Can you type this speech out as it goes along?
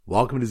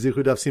Welcome to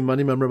Zichud Daf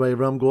Simani, member by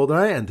Avram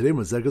Goldarai, and today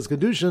Maseches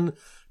Kiddushin,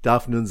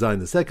 Daf Nun Zayin,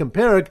 the second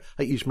parak,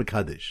 Ha'ish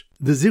Mekadesh.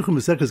 The Zichud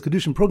Maseches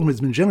Kiddushin program has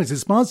been generously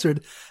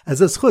sponsored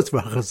as a schutz for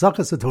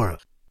Chazakas Torah.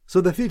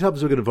 So the three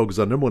topics we're going to focus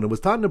on. Number one, it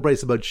was taught in a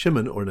brace about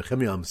Shimon or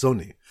Nehemiah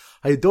Amsoni.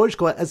 Hayadorish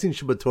kol esin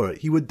shebatorah.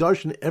 He would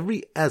darshan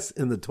every S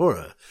in the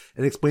Torah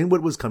and explain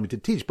what was coming to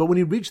teach. But when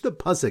he reached the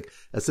pasuk,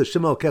 Es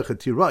Hashem Elokecha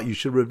Tirah, you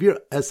should revere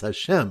Es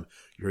Hashem,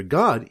 your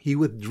God, he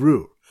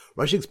withdrew.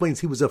 Rashi explains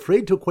he was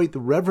afraid to equate the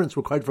reverence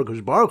required for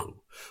Kosh Baruch Hu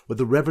with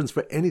the reverence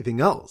for anything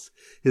else.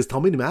 His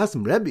Talmidim asked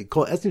him, Rebbe,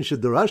 kol esin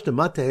shedarashta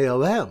matehei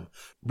alehem.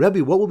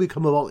 Rebbe, what will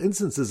become of all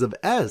instances of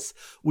S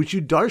which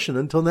you darshan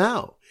until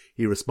now?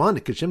 He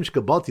responded, Kashem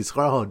shkabalti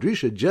schar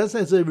ha'adrisha, just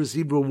as I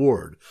received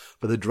reward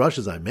for the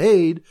drushes I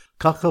made,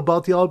 kach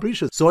kabalti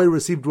ha'adrisha, so I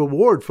received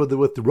reward for the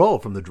withdrawal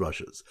from the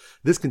drushes.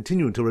 This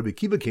continued until Rabbi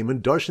Kiva came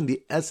and darshan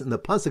the S in the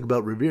pasuk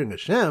about revering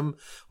Hashem.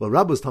 Well,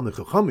 Rabba's Talmid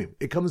Chachamim,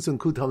 it comes to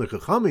include Talmid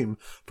Chachamim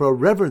for a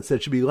reverence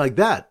that should be like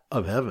that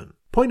of heaven.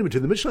 Pointing to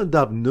the Mishnah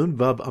Daf Nun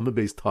Vav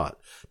Amabes taught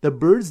that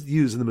birds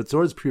used in the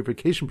Mitzorah's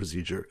purification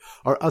procedure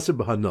are Aser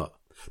B'Hana.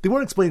 The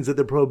Gemara explains that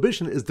the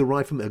prohibition is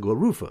derived from Egla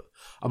Rufa.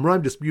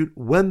 Amraim dispute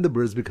when the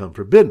birds become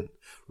forbidden.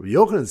 Rabbi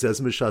Yochanan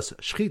says Mishas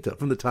Shchita,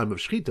 from the time of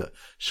Shchita.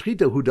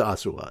 Shchita Huda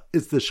Asura.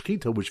 It's the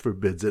Shchita which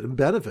forbids it and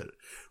benefit.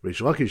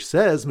 Reish Lakish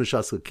says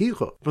Mishas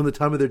Lakicha, from the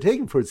time of their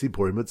taking for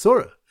Tzipori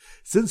Mitzorah.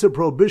 Since the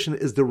prohibition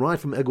is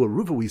derived from Egla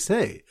Rufa, we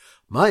say,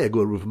 my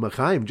Egla Rufa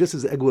Machaim, just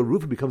as Egla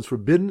Rufa becomes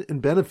forbidden in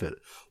benefit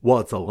while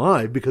it's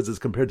alive because it's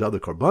compared to other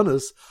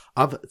karbanos,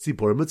 of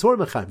Tzipor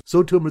Mitzorah Machaim,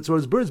 so too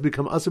Mitzorah's birds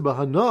become Asur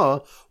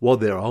B'Hana while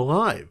they're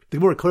alive. The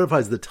Gemara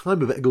clarifies the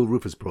time of Egla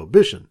Rufa's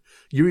prohibition.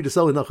 Yuri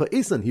Desali Nacha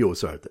Esan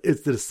Hiosart.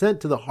 It's the descent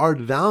to the hard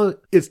valley.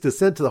 Its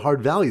descent to the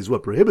hard valley is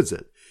what prohibits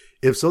it.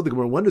 If so, the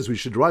Gemara wonders we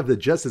should derive that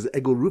just as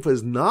Egla Rufa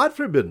is not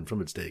forbidden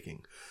from its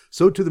taking,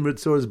 so too the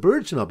Mitzorah's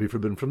birds should not be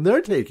forbidden from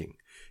their taking.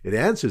 It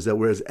answers that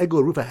whereas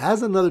Egla Rufa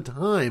has another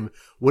time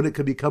when it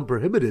could become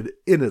prohibited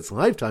in its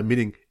lifetime,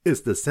 meaning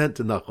its descent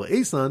to Nachla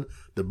Esan,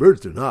 the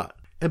birds do not.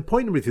 And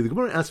point number 3, the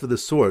Gemara asks for the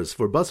source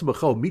for Basar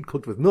B'Chol, meat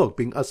cooked with milk,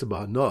 being Asur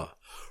B'Hana.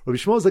 Rabbi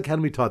Shmuel's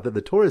Academy taught that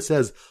the Torah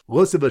says,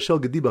 Lo Sivashel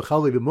Gedi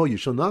B'Chal V'Mo, you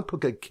shall not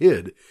cook a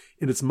kid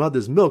in its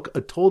mother's milk a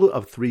total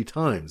of 3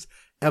 times.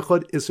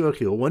 Echad Isur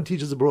Achil, one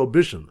teaches a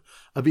prohibition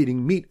of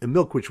eating meat and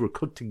milk which were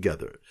cooked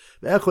together.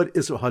 The Echad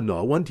Isur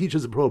Hana, one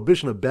teaches a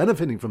prohibition of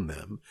benefiting from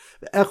them.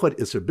 The Echad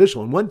Isur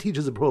Bishul, and one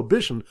teaches a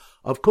prohibition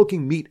of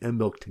cooking meat and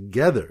milk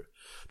together.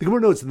 The Gemara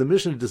notes that the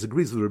Mishnah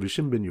disagrees with Rabbi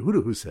Shimon ben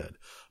Yehuda, who said,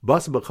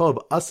 Basar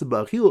B'Chal Asur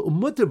B'Achil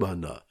Umutter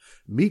B'Hana.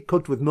 Meat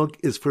cooked with milk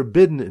is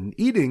forbidden in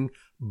eating,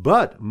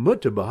 but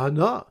Mutter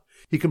B'Hana.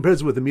 He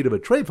compares it with the meat of a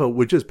treifa,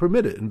 which is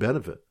permitted in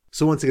benefit.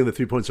 So once again, the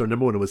 3 points are: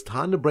 number 1, it was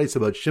taught in a brace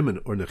about Shimon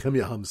or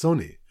Nehemiah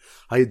Hamsoni.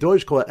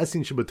 Hayadorish kol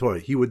esin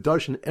shebatorah. He would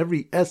darshan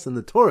every S in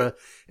the Torah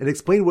and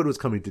explain what it was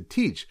coming to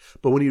teach.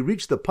 But when he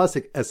reached the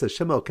pasuk Es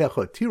Hashem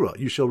Elokecha Tirah,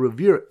 you shall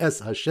revere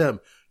Es Hashem,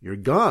 your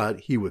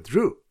God, he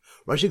withdrew.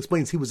 Rashi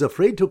explains he was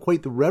afraid to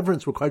equate the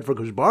reverence required for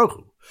Kosh Baruch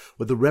Hu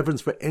with the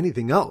reverence for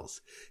anything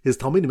else. His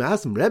Talmidim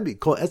asked him, Rebbe,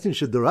 kol esin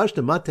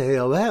shedarashta matehei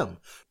alehem.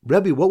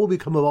 Rebbe, what will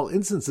become of all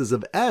instances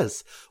of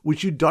S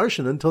which you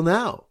darshan until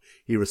now?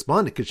 He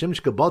responded, Kashem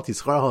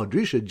shkabalti schar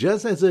ha'adrisha,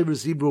 just as I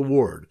received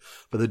reward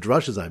for the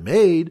drushes I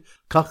made,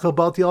 kach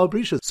kabalti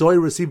ha'adrisha, so I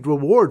received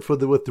reward for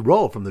the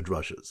withdrawal from the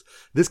drushes.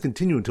 This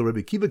continued until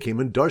Rabbi Kiva came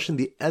and darshan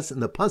the S in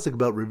the pasuk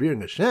about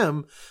revering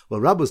Hashem.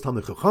 Well, Rabba's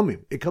Talmid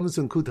Chachamim, it comes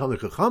to include Talmid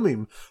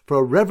Chachamim for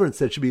a reverence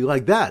that should be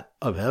like that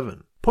of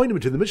heaven. Pointing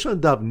to the Mishnah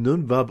Daf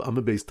Nun Vav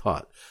Amabes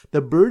taught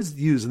that birds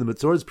used in the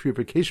Mitzorah's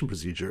purification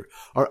procedure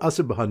are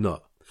Asur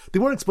B'Hana. The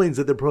Gemara explains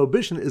that the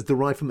prohibition is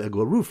derived from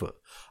Egla Rufa.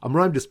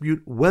 Amraim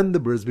dispute when the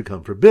birds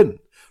become forbidden.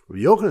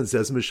 Rabbi Yochanan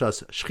says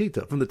Mishas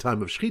Shchita, from the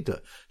time of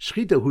Shchita.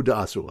 Shchita Huda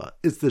Asura.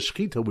 It's the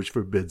Shchita which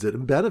forbids it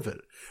and benefit.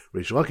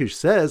 Reish Lakish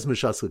says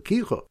Mishas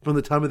Lakicha, from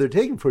the time of their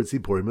taking for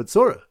Tzipori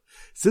Mitzorah.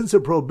 Since the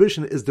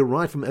prohibition is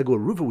derived from Egla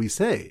Rufa, we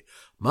say,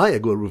 my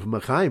Egla Rufa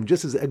Machaim,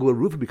 just as Egla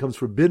Rufa becomes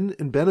forbidden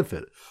in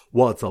benefit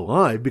while it's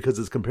alive because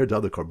it's compared to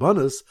other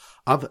karbanos,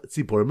 of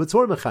Tzipor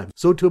Mitzorah Machaim,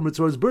 so too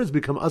Mitzorah's birds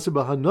become Asur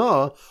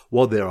B'Hana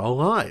while they're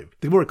alive.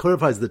 The Gemara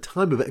clarifies the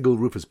time of Egla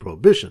Rufa's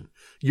prohibition.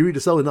 Yuri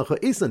Desali Nacha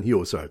Esan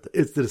Hiosart.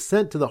 It's the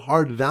descent to the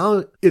hard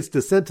valley. Its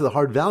descent to the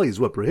hard valley is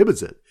what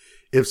prohibits it.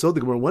 If so,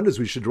 the Gemara wonders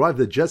we should derive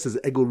that just as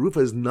Egla Rufa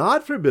is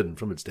not forbidden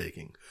from its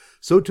taking,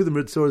 so too the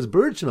Mitzorah's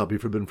birds should not be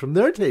forbidden from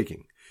their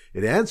taking.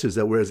 It answers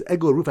that whereas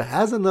Egla Rufa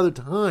has another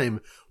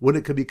time when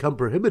it could become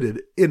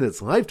prohibited in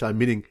its lifetime,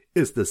 meaning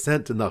its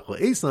descent to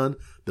Nachla Esan,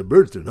 the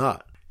birds do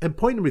not. And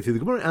point number 3, the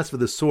Gemara asks for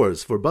the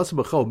source for Basar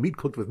B'Chol, meat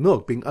cooked with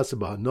milk, being Asur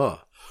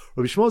B'Hana.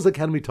 Rabbi Shmuel's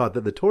Academy taught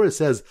that the Torah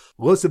says,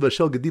 Lo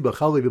Sivashel Gedi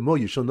B'Chal V'Mo,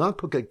 you shall not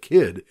cook a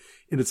kid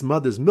in its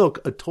mother's milk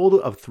a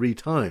total of 3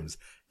 times.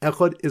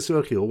 Echad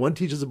Isur Achil, one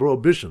teaches a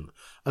prohibition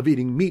of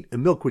eating meat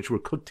and milk which were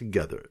cooked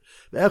together.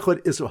 The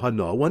Echad Isur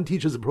Hana, one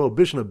teaches a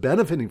prohibition of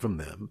benefiting from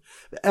them.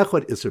 The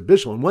Echad Isur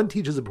Bishul, and one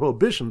teaches a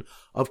prohibition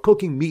of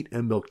cooking meat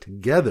and milk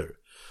together.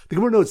 The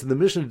Gemara notes that the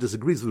Mishnah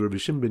disagrees with Rabbi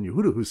Shimon ben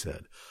Yehuda, who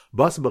said,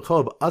 Bas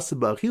b'chalav asa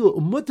b'achila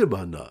umuter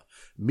b'hana.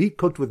 Meat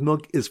cooked with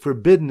milk is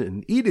forbidden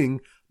in eating,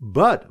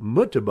 but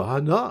muter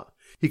b'hana.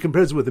 He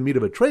compares it with the meat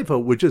of a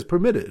treifa, which is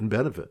permitted in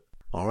benefit.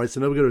 All right, so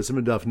now we go to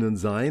Siman Daf Nun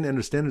Zayin, and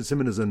our standard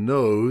siman is a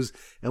nose,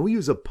 and we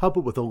use a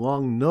puppet with a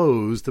long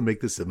nose to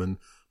make the siman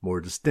more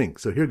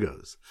distinct. So here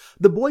goes.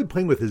 The boy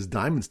playing with his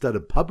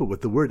diamond-studded puppet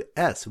with the word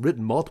S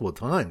written multiple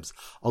times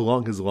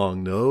along his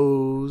long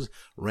nose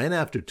ran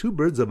after two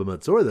birds of a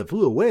matzorah that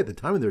flew away at the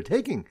time of their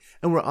taking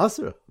and were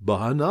aser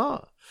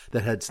bahana,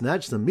 that had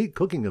snatched some meat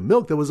cooking and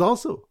milk that was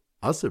also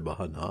aser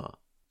bahana.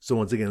 So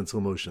once again in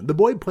slow motion, the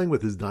boy playing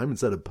with his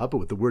diamond-studded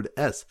puppet with the word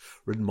S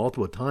written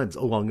multiple times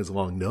along his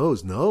long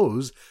nose,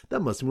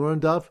 that must be more on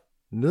Daf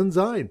Nun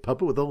Zayin,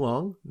 puppet with a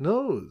long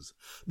nose.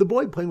 The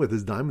boy playing with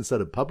his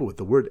diamond-studded puppet with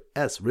the word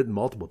S written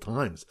multiple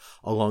times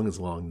along his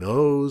long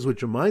nose,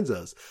 which reminds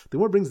us, the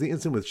Gemara brings the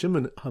incident with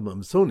Shimon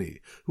HaMamsoni,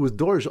 who was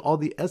dorish all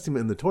the estima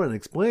in the Torah and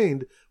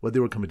explained what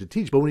they were coming to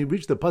teach. But when he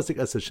reached the pasuk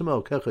Es Hashem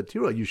Elokecha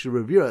Tira, you should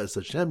revere as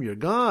Hashem your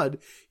God,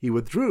 he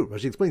withdrew.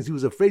 Rashi explains he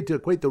was afraid to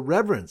equate the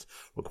reverence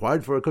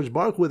required for a Kosh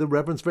Baruch with a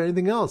reverence for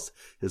anything else.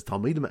 His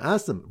Talmidim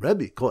asked him,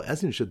 Rebbe, Kol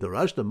Esin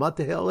Shedarashna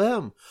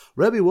Mateh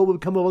Rebbe, what would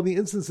become of all the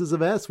instances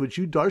of S which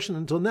you darshan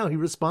until now? He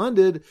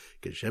responded,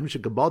 Keshem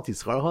shekabalti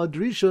schar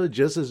ha'adrisha,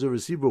 just as I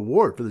receive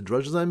reward for the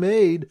drushes I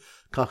made,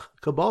 kach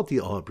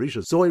kabalti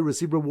ha'adrisha, so I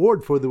receive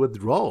reward for the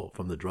withdrawal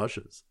from the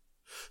drushes.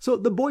 So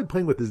the boy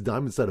playing with his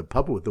diamond-studded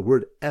puppet with the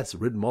word S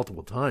written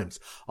multiple times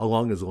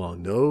along his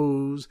long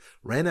nose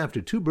ran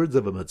after two birds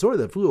of a matzorah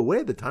that flew away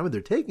at the time of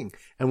their taking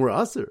and were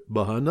aser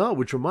bahana,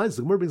 which reminds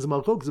the Gemara brings a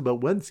malchokes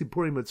about when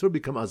Sipuri matzorah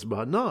become aser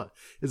bahana.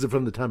 Is it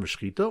from the time of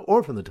shchita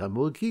or from the time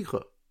of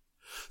lakicha?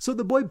 So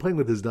the boy playing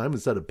with his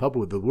diamond-studded puppet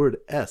with the word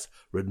S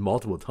written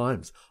multiple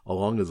times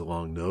along his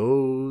long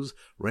nose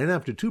ran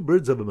after two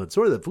birds of a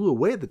matzorah that flew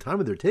away at the time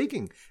of their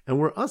taking and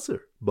were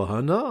aser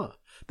bahana,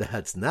 that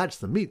had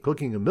snatched the meat,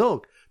 cooking, and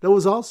milk that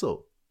was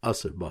also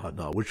aser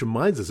bahana, which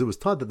reminds us it was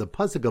taught that the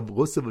pasuk of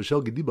Rosev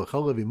V'Shel Gediba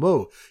Chalav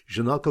Imo, you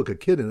should not cook a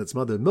kid in its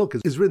mother's milk,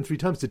 is written 3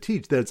 times to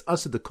teach that it's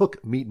aser to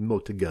cook meat and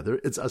milk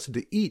together, it's aser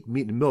to eat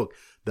meat and milk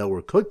that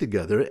were cooked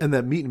together, and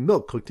that meat and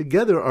milk cooked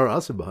together are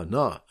aser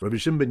bahana. Rabbi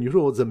Shimon ben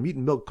Yehuda holds that meat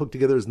and milk cooked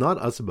together is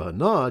not aser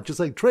bahana, just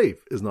like treif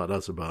is not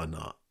aser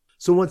bahana.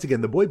 So once again,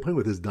 the boy playing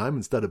with his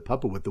diamond-studded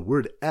puppet with the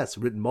word S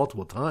written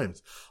multiple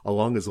times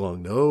along his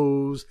long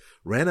nose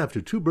ran after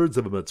two birds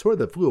of a matzorah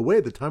that flew away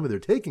at the time of their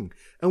taking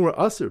and were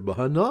aser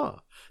bahana,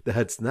 that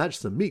had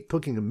snatched some meat,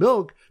 cooking, and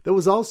milk that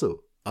was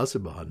also aser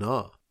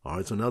bahana. All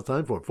right, so now it's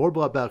time for 4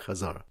 block back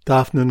Chazara.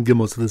 Daf Nun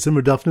Gimel. So the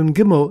Simmer Daf Nun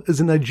Gimel is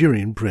a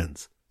Nigerian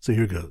prince. So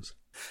here goes.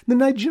 The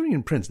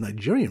Nigerian prince,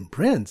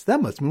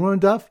 that must be more on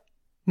Daf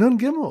Nun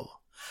Gimel.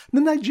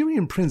 The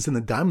Nigerian prince in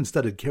the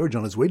diamond-studded carriage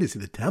on his way to see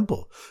the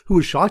temple, who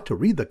was shocked to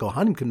read that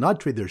Kohanim could not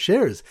trade their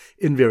shares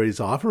in various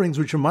offerings,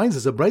 which reminds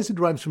us a brisa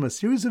derives from a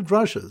series of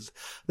drushes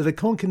that a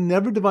Kohen can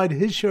never divide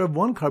his share of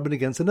one carbon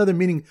against another,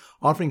 meaning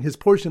offering his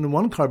portion in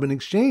one carbon in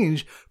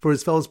exchange for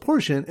his fellow's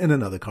portion in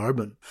another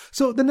carbon.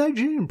 So the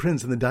Nigerian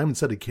prince in the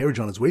diamond-studded carriage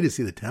on his way to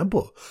see the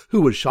temple,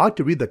 who was shocked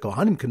to read that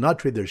Kohanim could not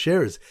trade their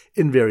shares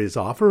in various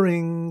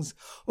offerings,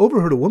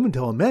 overheard a woman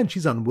tell a man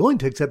she's unwilling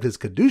to accept his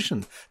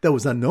Kiddushin that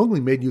was unknowingly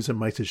made use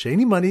of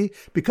Sheni money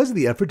because of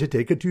the effort to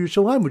take it to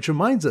Yerushalayim, which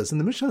reminds us in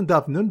the Mishnah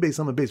Daf Nun Beis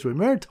on the base Rabbi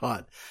Meir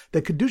taught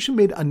that Kiddushin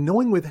made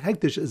unknowing with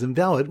hektish is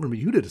invalid. Rabbi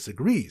Yehuda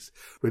disagrees.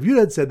 Rabbi Yehuda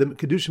had said that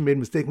Kiddushin made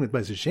mistaken with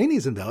Ma'aser Sheni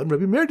is invalid, and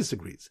Rabbi Meir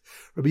disagrees.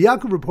 Rabbi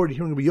Yaakov reported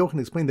hearing Rabbi Yochanan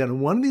explain that in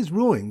one of these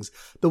rulings,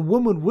 the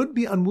woman would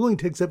be unwilling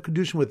to accept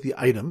Kiddushin with the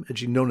item, and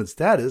she'd known its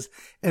status,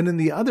 and in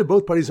the other,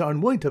 both parties are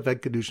unwilling to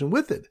effect Kiddushin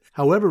with it.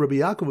 However, Rabbi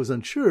Yaakov was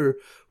unsure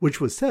which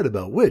was said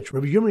about which.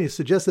 Rabbi Yirmiyah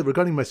suggested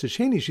regarding Ma'aser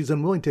Sheni, she's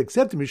unwilling to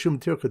accept it Mishum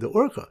Tircha de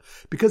Orcha,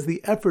 because of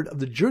the effort of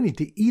the journey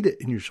to eat it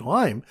in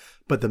Yerushalayim,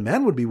 but the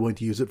man would be willing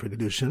to use it for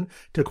Kiddushin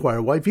to acquire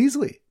a wife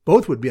easily.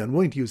 Both would be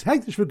unwilling to use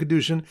hektish for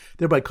Kiddushin,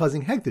 thereby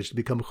causing hektish to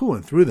become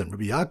chuan through them.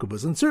 Rabbi Yaakov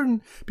was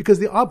uncertain because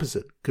the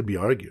opposite could be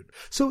argued.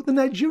 So the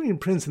Nigerian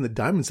prince in the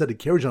diamond-studded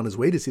carriage on his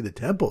way to see the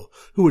temple,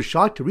 who was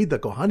shocked to read that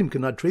Kohanim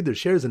could not trade their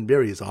shares in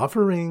various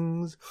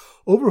offerings,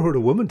 overheard a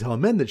woman tell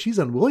men that she's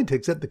unwilling to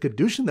accept the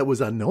Kiddushin that was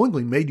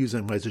unknowingly made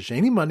using Ma'aser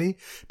Sheni money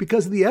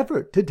because of the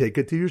effort to take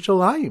it to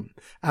Yerushalayim.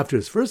 After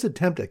his first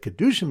attempt at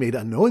Kiddushin made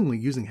unknowingly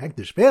using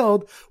hektish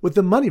failed, with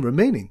the money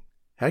remaining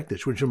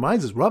hektish, which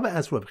reminds us, Rava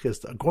asked Rav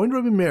Chisda, according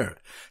to Rabbi Meir,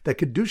 that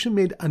Kiddushin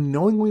made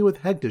unknowingly with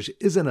hektish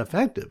is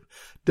ineffective.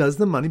 Does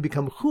the money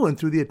become chuan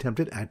through the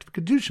attempted act of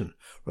Kiddushin?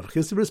 Rav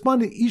Chisda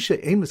responded,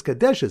 Isha ein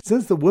miskadeshes,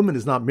 since the woman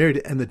is not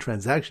married and the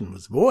transaction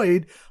was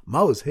void,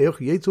 maus heoch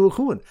yetzu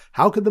chuan.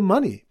 How could the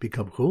money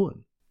become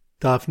chuan?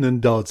 Daf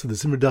Nun Daled. So the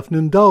Simmer Daf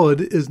Nun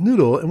Daled is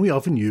noodle, and we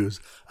often use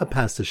a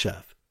pasta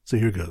chef. So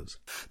here goes.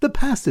 The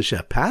pasta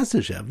chef,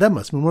 that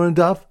must be more in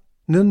Daf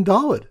Nun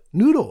Daled,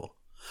 noodle.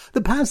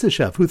 The pastor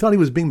chef, who thought he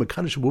was being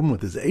Mekadosh a woman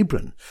with his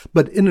apron,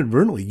 but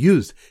inadvertently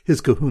used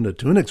his kahuna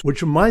tunics,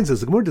 which reminds us,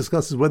 the Gemara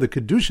discusses whether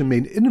Kiddushin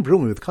made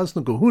inadvertently with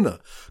custom kahuna,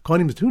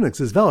 Kohanim's tunics,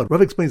 is valid.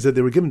 Rav explains that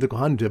they were given to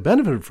Kohanim to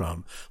benefit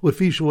from, because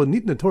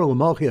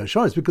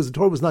the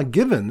Torah was not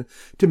given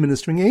to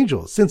ministering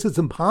angels. Since it's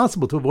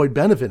impossible to avoid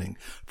benefiting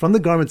from the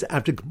garments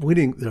after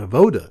completing their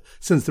avoda,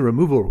 since the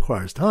removal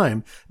requires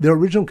time, their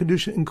original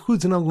Kiddushin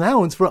includes an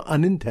allowance for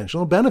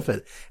unintentional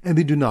benefit, and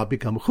they do not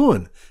become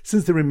chun.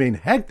 Since they remain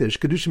hektish,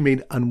 Kiddushin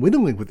made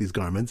unwittingly with these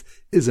garments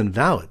is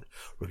invalid.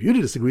 Rav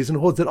Yehuda disagrees and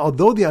holds that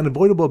although the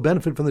unavoidable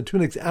benefit from the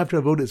tunics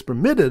after avoda is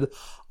permitted,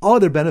 all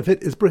other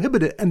benefit is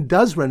prohibited and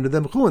does render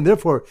them chun.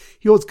 Therefore,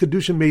 he holds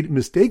Kiddushin made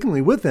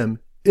mistakenly with them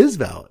is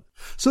valid.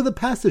 So the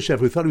pastor chef,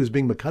 who thought he was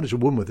being Mekadosh a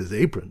woman with his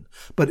apron,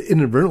 but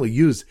inadvertently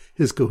used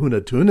his kahuna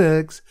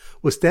tunics,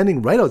 was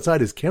standing right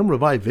outside his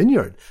Kamravai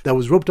vineyard that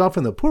was roped off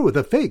from the poor with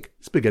a fake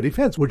spaghetti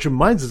fence, which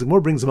reminds us the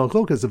Gemara brings the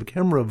malchokas of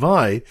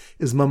Kamravai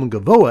is mammon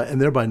gavoa and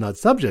thereby not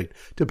subject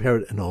to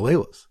parrot and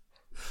olelos.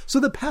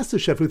 So the pastor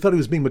chef, who thought he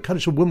was being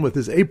Mekadosh a woman with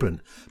his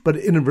apron, but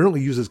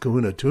inadvertently uses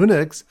kahuna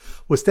tunics,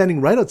 was standing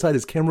right outside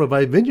his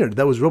Kamravai vineyard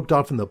that was roped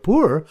off from the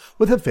poor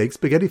with a fake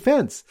spaghetti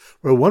fence,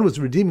 where one was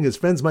redeeming his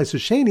friend's Meiser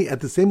Sheni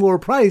at the same lower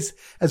price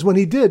as when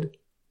he did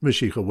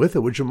Mashiach with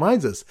it, which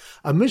reminds us,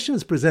 a mission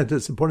is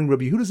presented supporting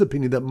Rabbi Yehuda's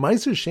opinion that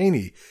Meiser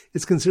Sheni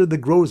is considered the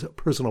grower's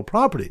personal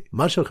property.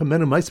 Mashal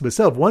Chamenu Meiser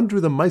himself, one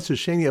drew the Meiser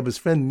Sheni of his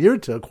friend near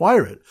to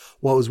acquire it,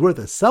 while it was worth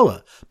a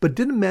sela, but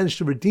didn't manage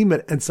to redeem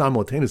it and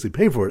simultaneously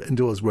pay for it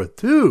until it was worth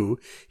 2.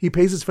 He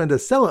pays his friend a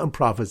sela and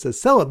profits a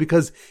sela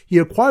because he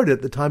acquired it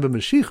at the time of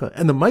Mashiach,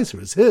 and the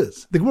Meiser is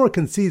his. The Gemara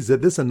concedes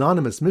that this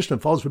anonymous Mishnah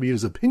follows Rabbi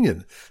Yehuda's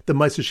opinion that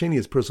Meiser Sheni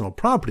is personal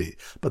property,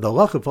 but the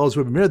halacha follows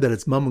Rabbi Meir that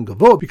it's mammon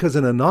gavo because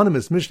an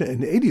anonymous Mishnah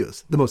in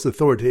Edius, the most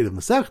authoritative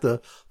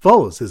Masechta,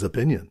 follows his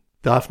opinion.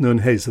 Daf Nun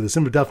Hey. So the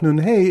symbol of Daf Nun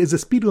Hey is a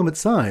speed limit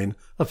sign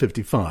of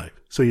 55.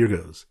 So here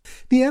goes.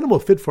 The animal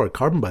fit for a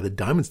carbon by the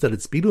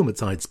diamond-studded speed limit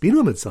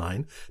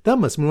sign, that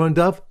must be on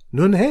Daf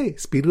Nun Hey,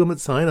 speed limit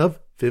sign of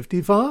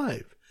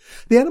 55.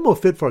 The animal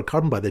fit for a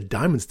carbon by the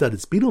diamond-studded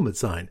speed limit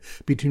sign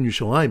between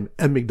Yerushalayim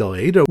and Migdal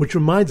Eder, which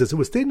reminds us, it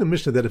was stated in the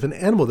Mishnah that if an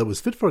animal that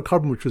was fit for a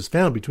carbon which was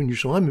found between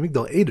Yerushalayim and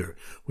Migdal Eder,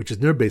 which is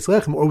near Beis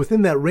Lechem, or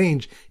within that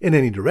range in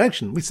any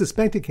direction, we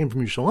suspect it came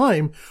from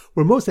Yerushalayim,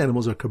 where most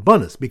animals are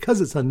karbanos. Because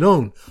it's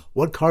unknown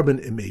what carbon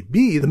it may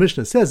be, the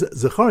Mishnah says,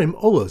 Zecharim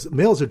olos,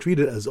 males are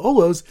treated as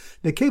olos,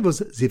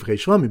 nekevos zivrei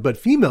shlamim, but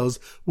females,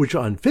 which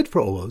are unfit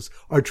for olos,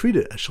 are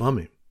treated as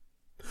shlamim.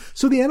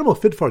 So the animal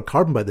fit for a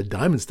carbon by the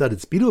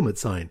diamond-studded speed limit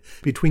sign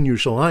between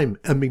Yerushalayim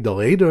and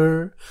Migdal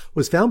Eder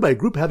was found by a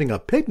group having a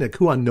picnic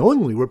who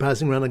unknowingly were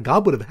passing around a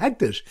goblet of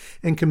hektish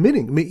and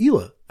committing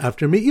me'ilah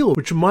after me'ilah,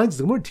 which reminds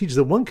the Gemara teaches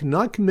that one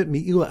cannot commit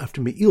me'ilah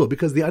after me'ilah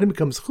because the item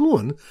becomes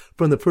chulun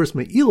from the first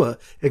me'ilah,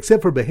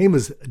 except for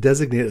behemoths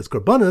designated as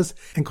korbanos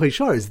and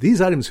kleishars. These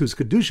items whose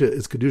kedusha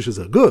is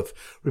kedusha zaguf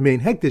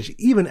remain hektish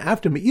even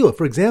after me'ilah.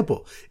 For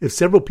example, if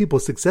several people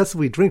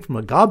successfully drink from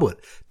a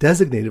goblet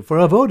designated for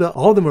avoda,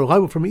 all of them are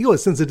liable for me'ilah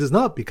since it does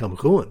not become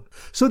chulun.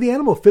 So the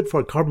animal fit for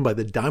a carbon by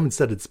the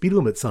diamond-studded speed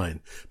limit sign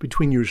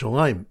between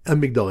Yerushalayim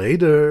and Migdal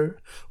Eder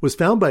was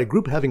found by a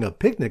group having a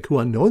picnic who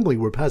unknowingly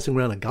were passing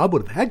around a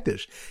goblet of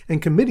hektish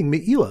and committing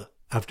me'ilah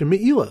after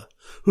me'ilah,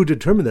 who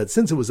determined that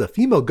since it was a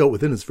female goat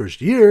within its first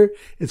year,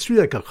 it's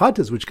treated like a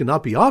chatas which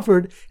cannot be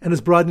offered and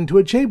is brought into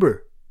a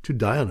chamber to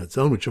die on its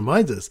own, which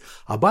reminds us,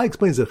 Abai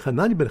explains that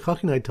Hanani ben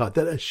Chachinai taught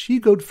that a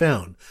she-goat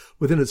found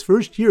within its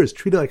first year is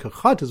treated like a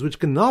chatas which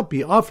cannot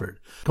be offered.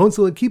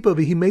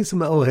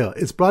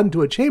 It's brought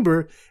into a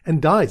chamber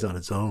and dies on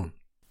its own.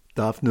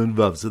 Daf Nun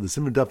Vav. So the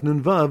simmer Daf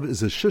Nun Vav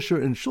is a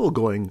shusher in shul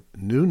going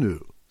nu.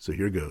 So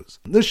here goes.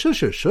 The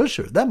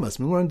shusher, that must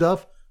mean we're on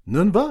Daf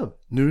Nun Vav,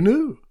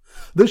 nu.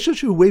 The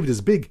shusher who waved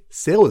his big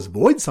sale is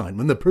void sign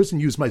when the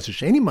person used Meiser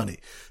Sheni money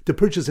to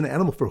purchase an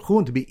animal for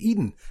chulun to be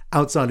eaten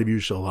outside of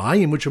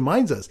Yerushalayim, which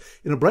reminds us,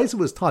 in a brisa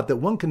was taught that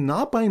one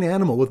cannot buy an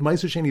animal with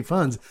Meiser Sheni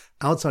funds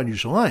outside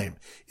Yerushalayim.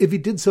 If he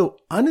did so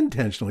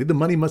unintentionally, the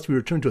money must be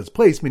returned to its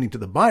place, meaning to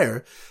the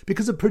buyer,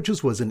 because the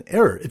purchase was an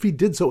error. If he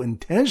did so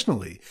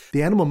intentionally,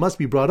 the animal must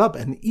be brought up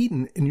and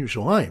eaten in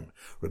Yerushalayim.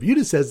 Rav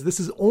Yehuda says this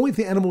is only if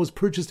the animal was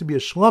purchased to be a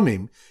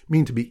shlamim,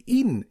 meaning to be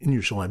eaten in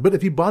Yerushalayim. But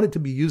if he bought it to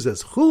be used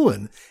as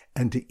chulun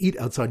and to eat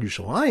outside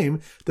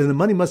Yerushalayim, then the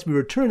money must be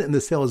returned and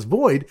the sale is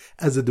void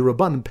as a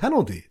d'Rabbanan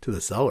penalty to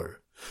the seller.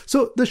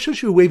 So the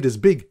shusher waved his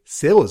big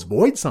sale is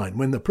void sign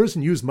when the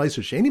person used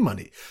Meiser Sheni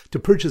money to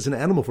purchase an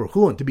animal for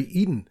chulun to be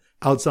eaten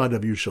outside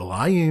of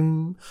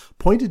Yerushalayim,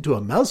 pointed to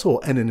a mouse hole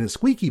and in a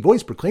squeaky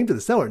voice proclaimed to the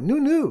seller,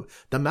 No,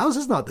 the mouse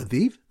is not the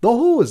thief, the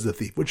hole is the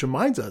thief, which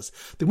reminds us,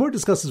 the Gemara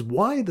discusses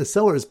why the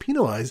seller is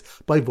penalized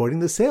by voiding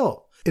the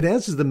sale. It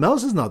answers the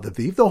mouse is not the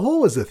thief, the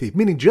hole is the thief,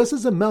 meaning just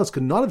as a mouse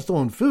could not have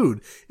stolen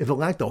food if it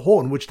lacked a hole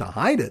in which to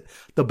hide it,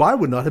 the buyer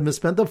would not have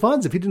misspent the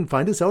funds if he didn't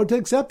find a seller to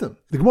accept them.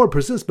 The Gemara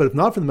persists, but if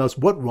not for the mouse,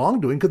 what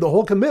wrongdoing could the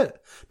hole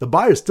commit? The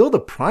buyer is still the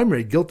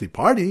primary guilty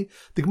party.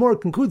 The Gemara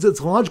concludes that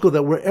it's logical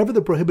that wherever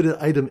the prohibited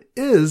item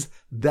is,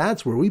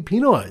 that's where we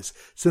penalize.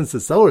 Since the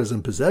seller is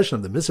in possession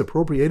of the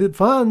misappropriated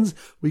funds,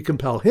 we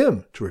compel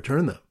him to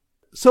return them.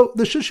 So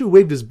the shushu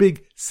waved his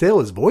big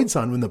sale is void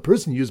sign when the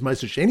person used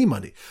Meiser Sheni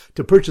money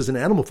to purchase an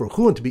animal for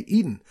chulin to be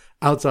eaten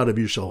outside of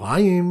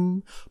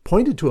Yerushalayim,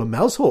 pointed to a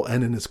mouse hole,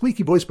 and in a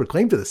squeaky voice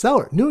proclaimed to the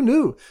seller,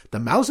 No, the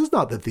mouse is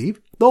not the thief,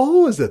 the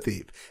hole is the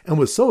thief, and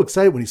was so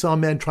excited when he saw a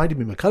man trying to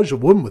be makadosh a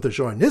woman with a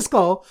shor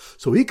niskal,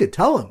 so he could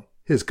tell him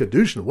his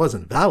Kiddushin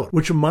wasn't valid.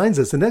 Which reminds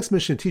us, the next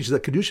Mishnah teaches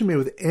that Kiddushin made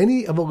with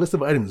any of a list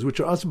of items which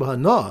are asur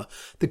b'hana,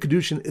 the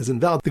Kiddushin is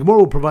invalid. The Gemara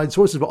will provide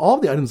sources for all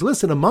the items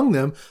listed, among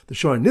them the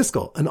shor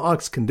niskal, an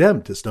ox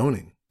condemned to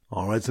stoning.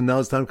 Alright, so now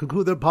it's time to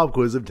conclude our pop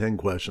quiz of 10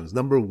 questions.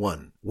 Number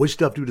 1. Which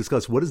stuff do we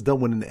discuss what is done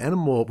when an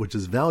animal which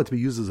is valid to be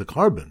used as a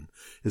carbon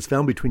is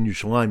found between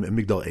Yerushalayim and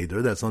Migdal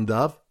Eder? That's on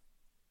Daf.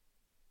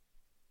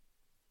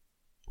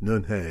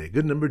 Nun hey.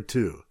 Good. Number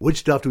 2.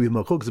 Which daf do we have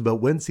machlokas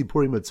about when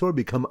Sipuri Matzor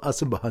become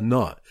asur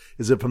b'hana?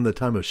 Is it from the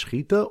time of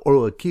Shechita or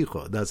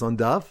Lakicha? That's on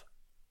daf.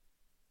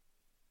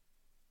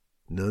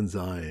 Nun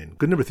zayin.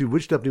 Good. Number 3.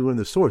 Which daf do we learn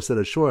the source that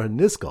a shor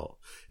haniskal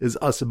is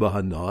asur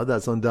b'hana?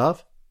 That's on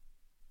daf.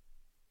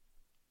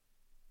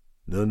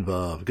 Nun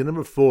vav. Good.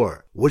 Number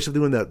 4. Which daf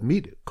do we learn that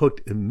meat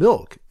cooked in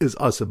milk is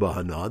asur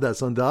b'hana?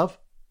 That's on daf.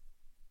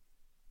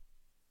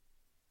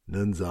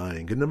 Nun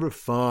zayin. Good. Number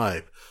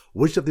 5.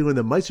 Which of the when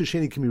the Meiser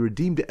Sheni can be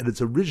redeemed at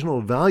its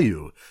original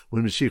value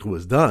when Mashiach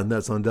was done?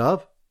 That's on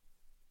Daf.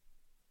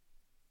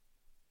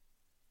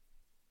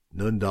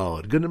 Nun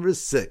daled. Good. Number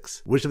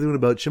 6. Which of the one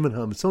about Shimon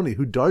HaMatzoni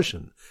who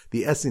darshan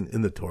the Essin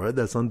in the Torah?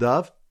 That's on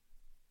Daf.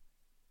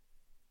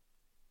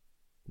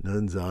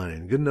 Nun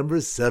zayin. Good. Number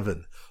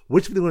 7.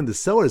 Which of the one the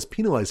seller is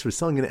penalized for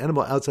selling an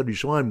animal outside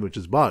Yerushalayim which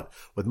is bought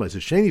with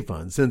Meiser Sheni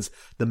funds, since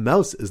the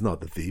mouse is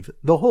not the thief,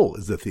 the hole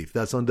is the thief?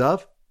 That's on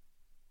Daf.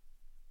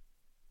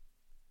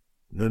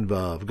 Nun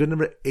vav. Good.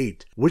 Number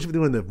 8. Which of the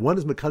one that if one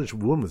is mekadosh a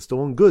woman with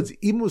stolen goods,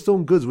 even with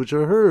stolen goods which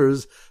are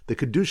hers, the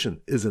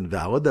Kiddushin is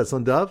invalid? That's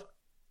on Daf.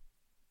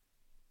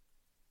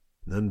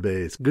 Nun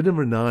base. Good.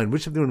 Number 9.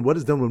 Which of the one what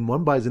is done when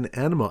one buys an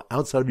animal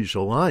outside of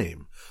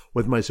Yerushalayim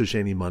with Meiser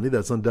Sheni money?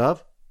 That's on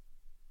Daf.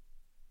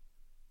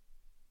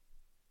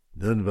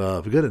 Nun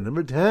vav. Good. And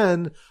number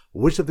 10.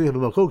 Which of the have a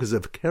machlokas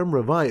if Kerem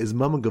Ravai is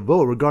Mammon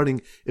Gavo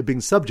regarding it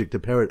being subject to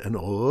parrot and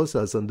olos?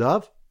 That's on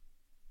Daf.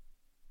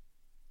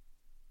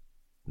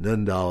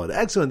 Nun daled.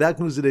 Excellent. That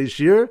concludes today's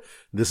shir.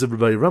 This is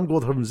everybody Ram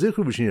Gold from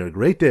Zichu, wishing you a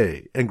great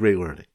day and great learning.